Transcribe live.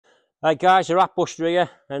Hi guys, the Rat Buster here,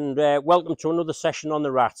 and welcome to another session on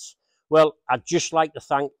the rats. Well, I'd just like to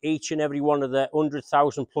thank each and every one of the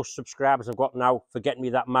 100,000 plus subscribers I've got now for getting me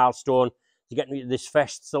that milestone, to get me to this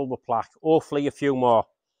first silver plaque, hopefully a few more.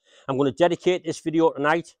 I'm going to dedicate this video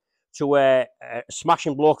tonight to a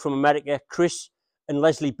smashing bloke from America, Chris and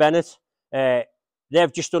Leslie Bennett.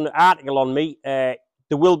 They've just done an article on me. There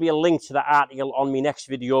will be a link to that article on my next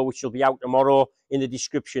video, which will be out tomorrow in the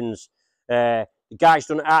descriptions. The guy's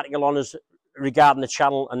done an article on us regarding the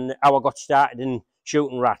channel and how I got started in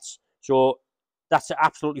shooting rats. So that's an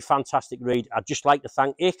absolutely fantastic read. I'd just like to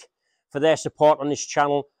thank IC for their support on this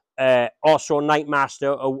channel. Also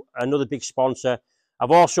Nightmaster, another big sponsor.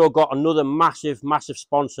 I've also got another massive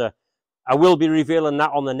sponsor. I will be revealing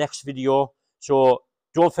that on the next video. So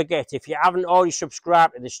don't forget, if you haven't already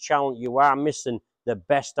subscribed to this channel, you are missing the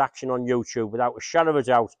best action on YouTube, without a shadow of a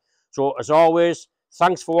doubt. So as always,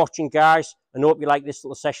 thanks for watching, guys, and hope you like this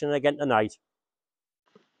little session again tonight.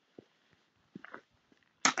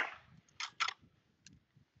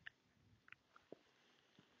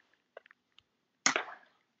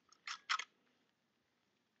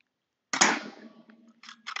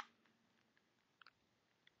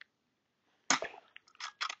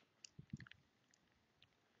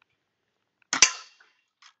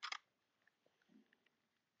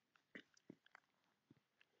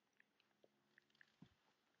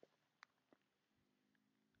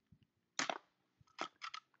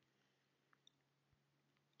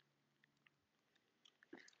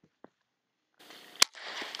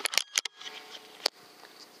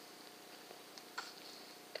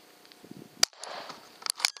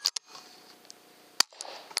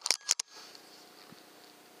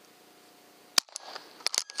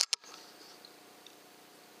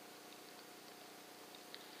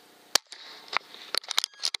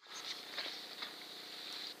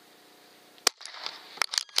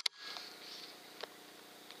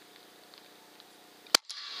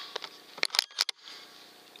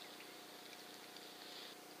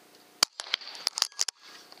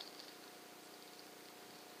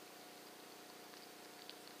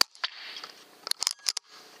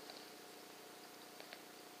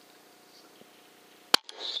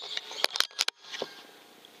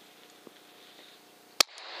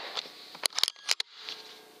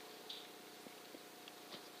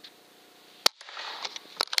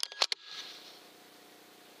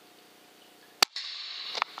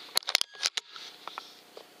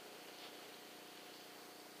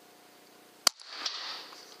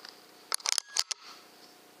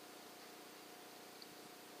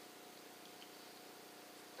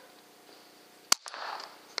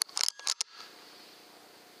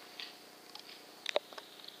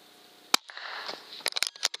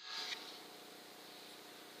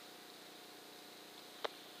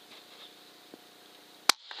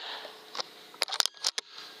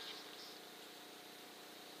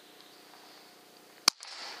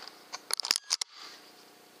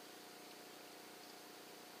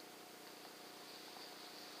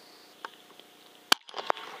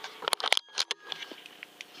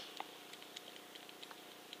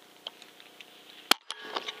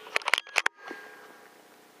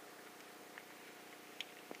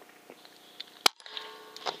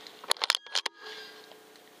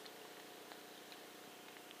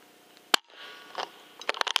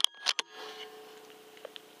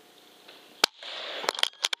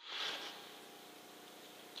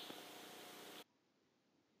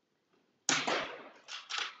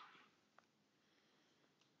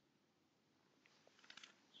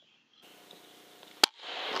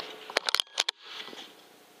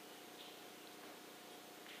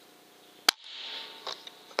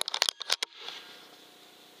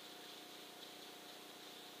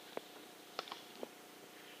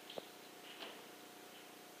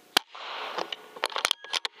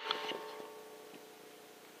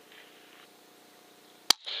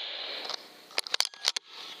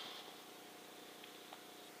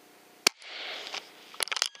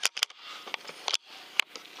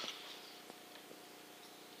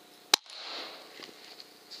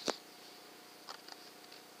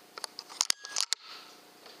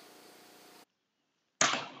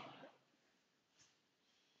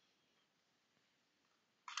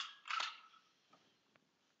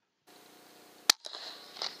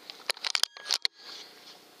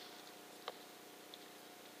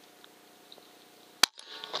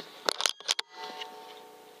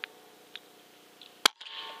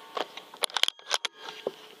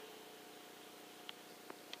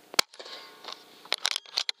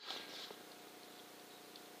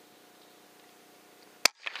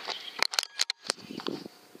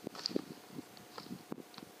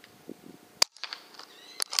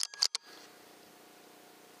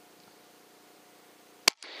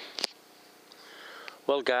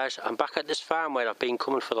 Well guys, I'm back at this farm where I've been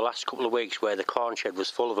coming for the last couple of weeks, where the corn shed was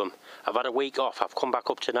full of them. I've had a week off, I've come back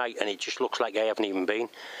up tonight and it just looks like I haven't even been.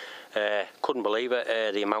 Couldn't believe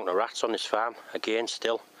it, the amount of rats on this farm, again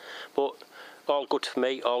still. But all good for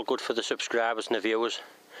me, all good for the subscribers and the viewers.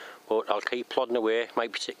 But I'll keep plodding away,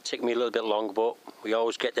 might take me a little bit longer, but we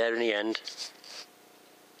always get there in the end.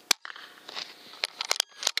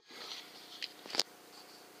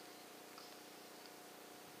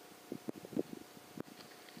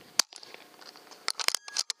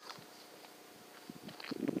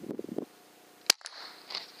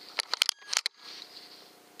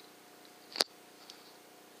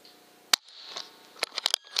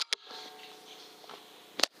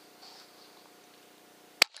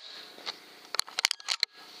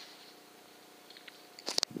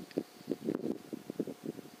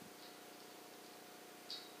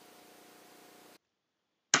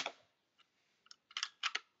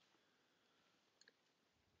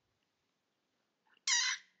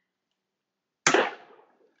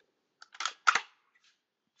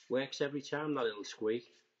 Works every time, that little squeak.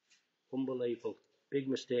 Unbelievable. Big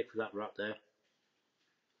mistake for that rat there.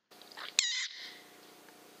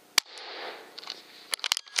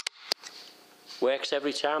 Works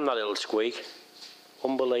every time, that little squeak.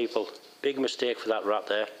 Unbelievable. Big mistake for that rat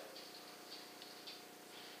there.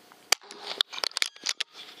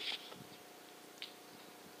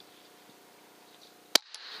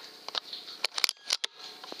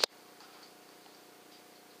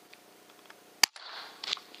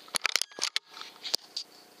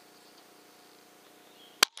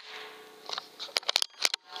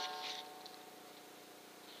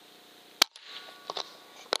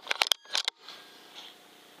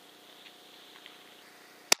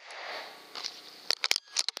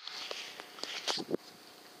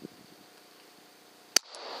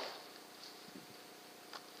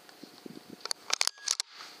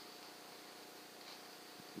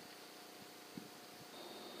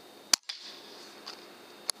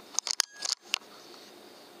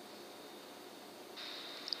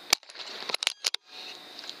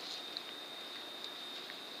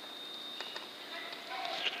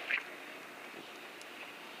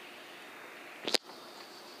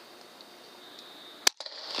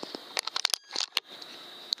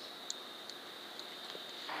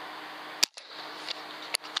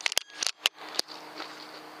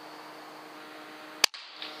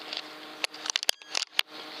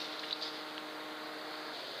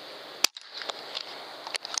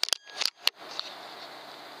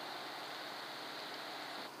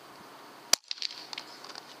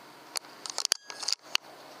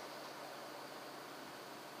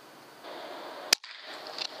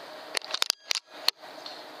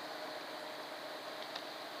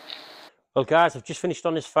 Well guys, I've just finished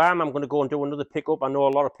on this farm. I'm going to go and do another pickup. I know a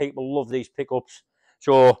lot of people love these pickups.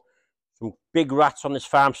 So, some big rats on this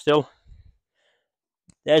farm still.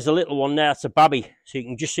 There's a little one there, that's a babby. So you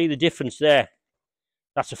can just see the difference there.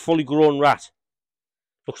 That's a fully grown rat.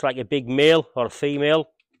 Looks like a big male or a female.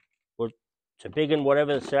 But it's a big one,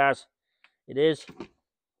 whatever the size it is.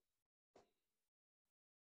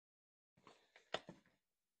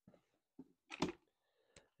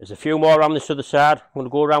 There's a few more around this other side. I'm going to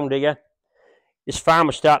go around here. This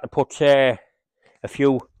farmer's starting to put a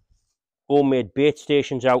few homemade bait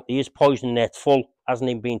stations out. He is poisoning there, it's full. Hasn't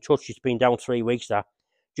even been touched, it's been down 3 weeks that.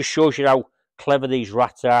 Just shows you how clever these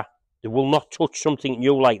rats are. They will not touch something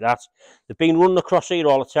new like that. They've been running across here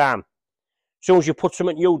all the time. As soon as you put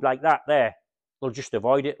something new like that there, they'll just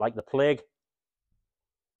avoid it like the plague.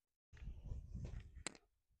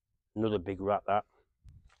 Another big rat, that.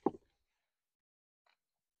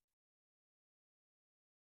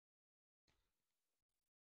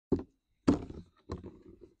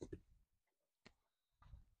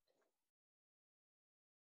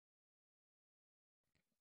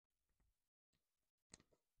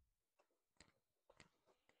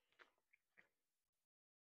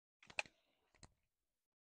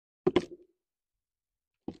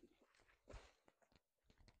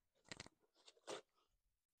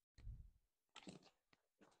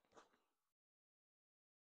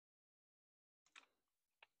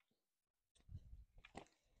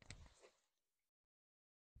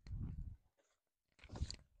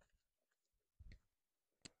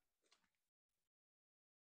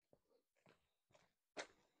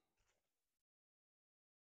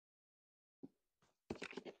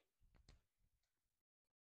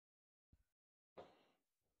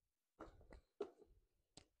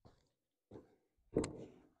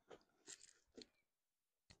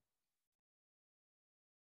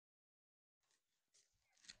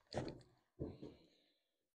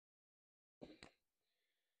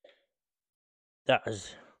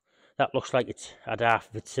 that looks like it's had half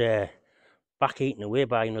of its back eaten away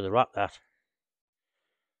by another rat. That.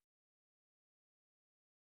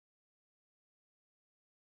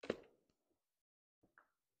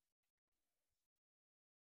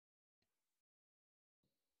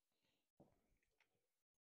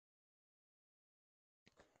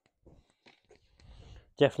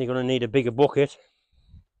 Definitely going to need a bigger bucket.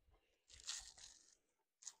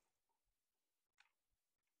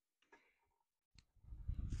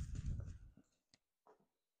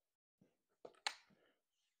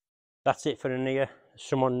 That's it for in here.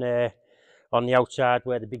 Someone on the outside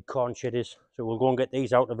where the big corn shed is. So we'll go and get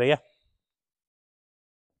these out of here.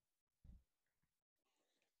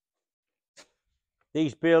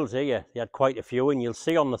 These bales here, they had quite a few, and you'll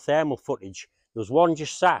see on the thermal footage, there was one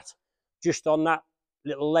just sat just on that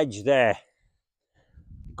little ledge there.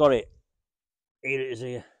 Got it. Here it is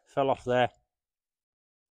here. Fell off there.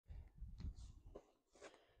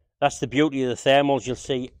 That's the beauty of the thermals. You'll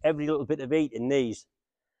see every little bit of heat in these.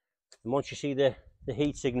 And once you see the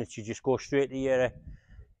heat signature, just go straight to your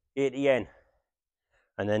ATN.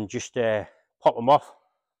 And then just pop them off.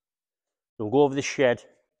 They'll go over the shed.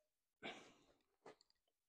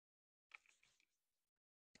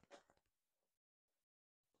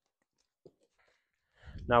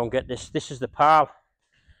 Now and get this. This is the pile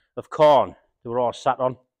of corn they were all sat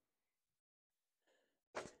on.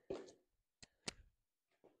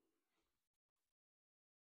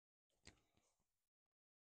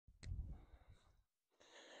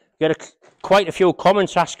 Get quite a few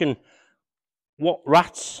comments asking what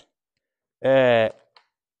rats, the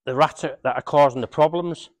rats that are causing the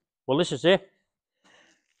problems. Well, this is it.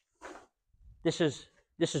 This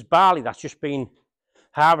is barley that's just been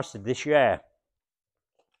harvested this year,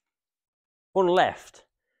 unleft,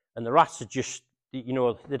 and the rats are just, you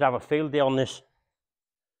know, they'd have a field day on this.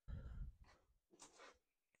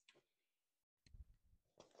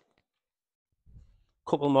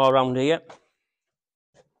 Couple more around here.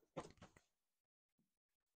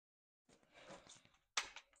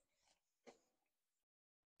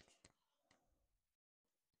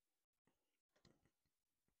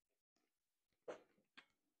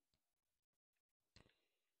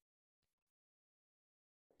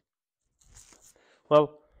 Well,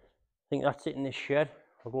 I think that's it in this shed.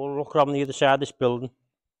 I'll go look around the other side of this building.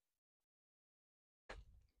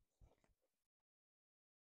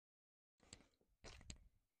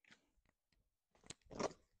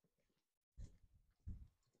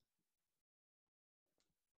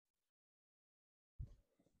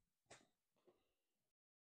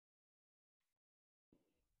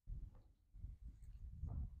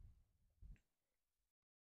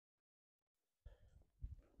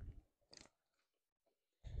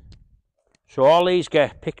 So all these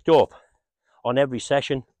get picked up on every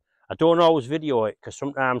session. I don't always video it because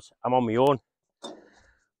sometimes I'm on my own.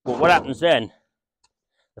 But what happens then,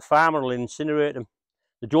 the farmer will incinerate them.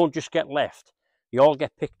 They don't just get left. They all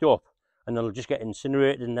get picked up and they'll just get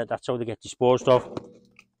incinerated, and that's how they get disposed of.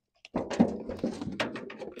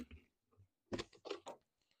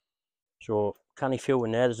 So, canny few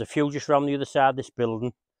in there. There's a few just around the other side of this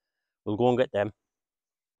building. We'll go and get them.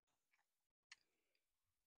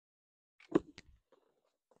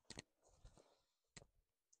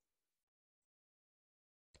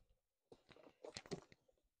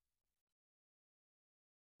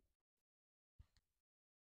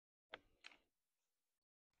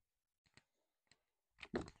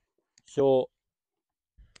 So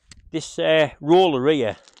this roller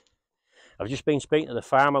here, I've just been speaking to the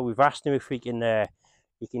farmer. We've asked him if he can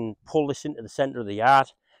pull this into the centre of the yard,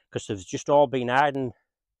 because they've just all been hiding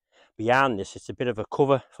behind this. It's a bit of a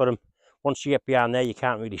cover for them. Once you get behind there, you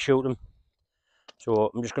can't really shoot them.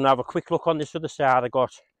 So I'm just going to have a quick look on this other side. I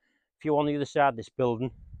got a few on the other side of this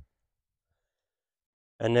building,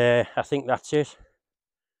 and I think that's it.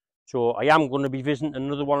 So I am going to be visiting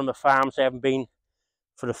another one of the farms. I haven't been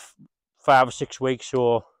for the 5 or 6 weeks,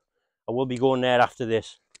 so I will be going there after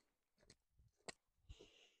this.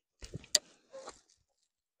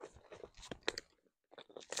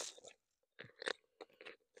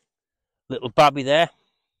 Little babby there.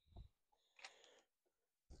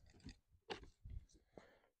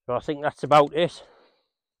 So I think that's about it.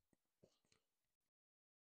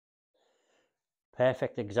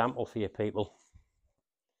 Perfect example for you people.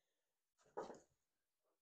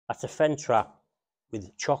 That's a fen trap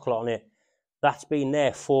with chocolate on it. That's been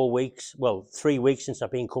there 4 weeks, well, 3 weeks since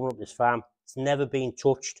I've been coming up this farm. It's never been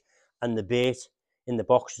touched, and the bait in the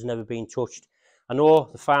box has never been touched. I know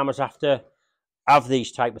the farmers have to have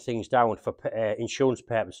these type of things down for insurance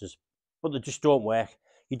purposes, but they just don't work.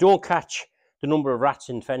 You don't catch the number of rats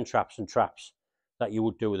in fen traps and traps that you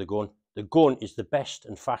would do with a gun. The gun is the best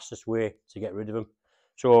and fastest way to get rid of them.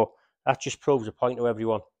 So that just proves a point to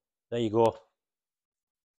everyone. There you go.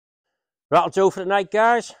 That'll do for tonight,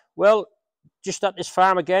 guys. Well, just at this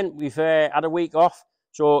farm again, we've had a week off.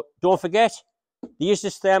 So don't forget, to use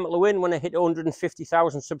this thermal to win when I hit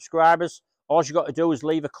 150,000 subscribers. All you got to do is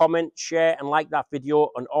leave a comment, share and like that video,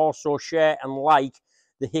 and also share and like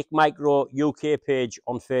the Hick Micro UK page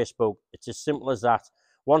on Facebook. It's as simple as that.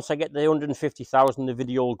 Once I get the 150,000, the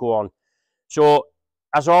video will go on. So,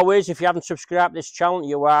 as always, if you haven't subscribed to this channel,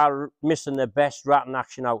 you are missing the best ratting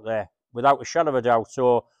action out there, without a shadow of a doubt.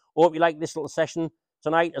 So, hope you like this little session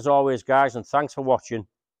tonight, as always, guys, and thanks for watching.